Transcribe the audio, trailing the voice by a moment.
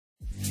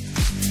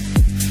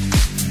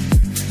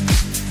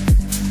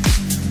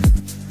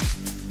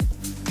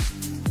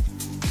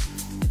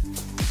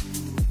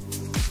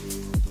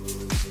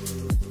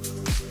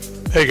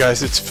Hey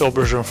guys, it's Phil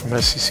Bergeron from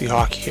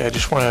SCC-HKY. I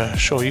just want to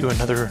show you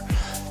another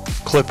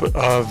clip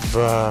of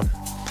an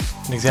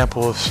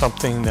example of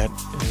something that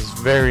is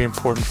very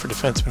important for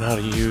defensemen how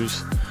to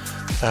use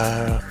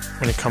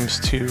when it comes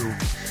to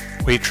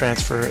weight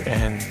transfer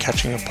and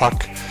catching a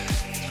puck,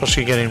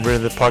 especially getting rid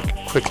of the puck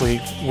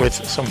quickly with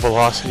some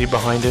velocity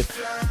behind it.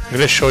 I'm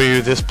going to show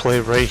you this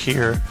play right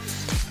here.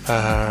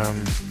 I'm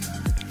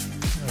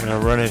going to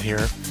run it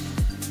here.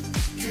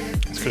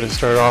 It's going to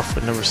start off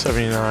with number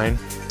 79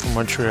 from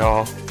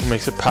Montreal, who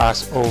makes a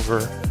pass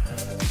over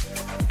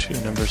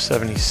to number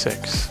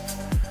 76.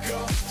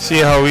 See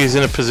how he's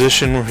in a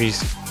position where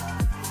he's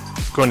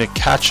going to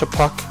catch a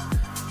puck?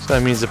 So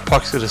that means the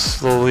puck's going to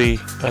slowly,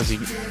 as he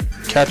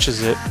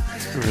catches it,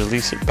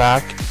 release it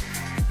back,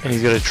 and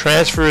he's going to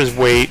transfer his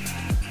weight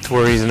to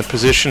where he's in a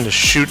position to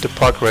shoot the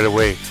puck right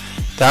away.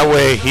 That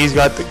way he's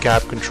got the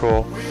gap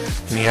control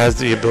and he has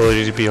the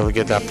ability to be able to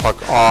get that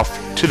puck off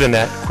to the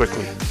net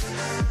quickly.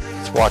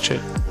 Let's watch it.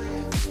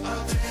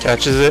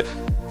 Catches it,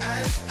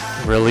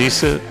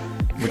 release it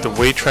with the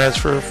weight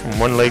transfer from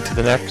one leg to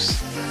the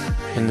next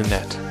in the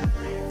net.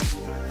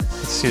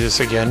 Let's see this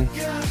again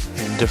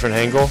in a different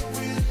angle.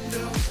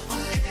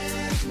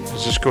 It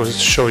just goes to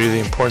show you the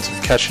importance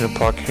of catching a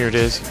puck. Here it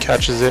is. He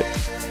catches it,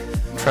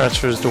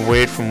 transfers the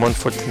weight from one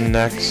foot to the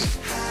next,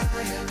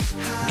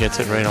 gets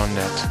it right on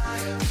net.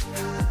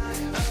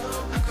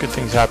 Good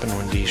things happen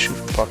when D shoot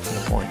the puck from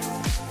the point.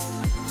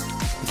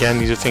 Again,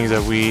 these are things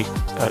that we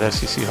at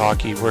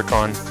SCC-HKY work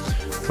on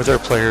with our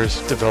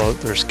players, develop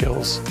their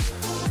skills,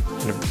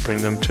 and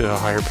bring them to a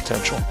higher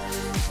potential. So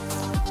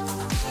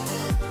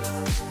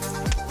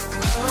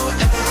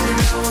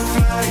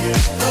high,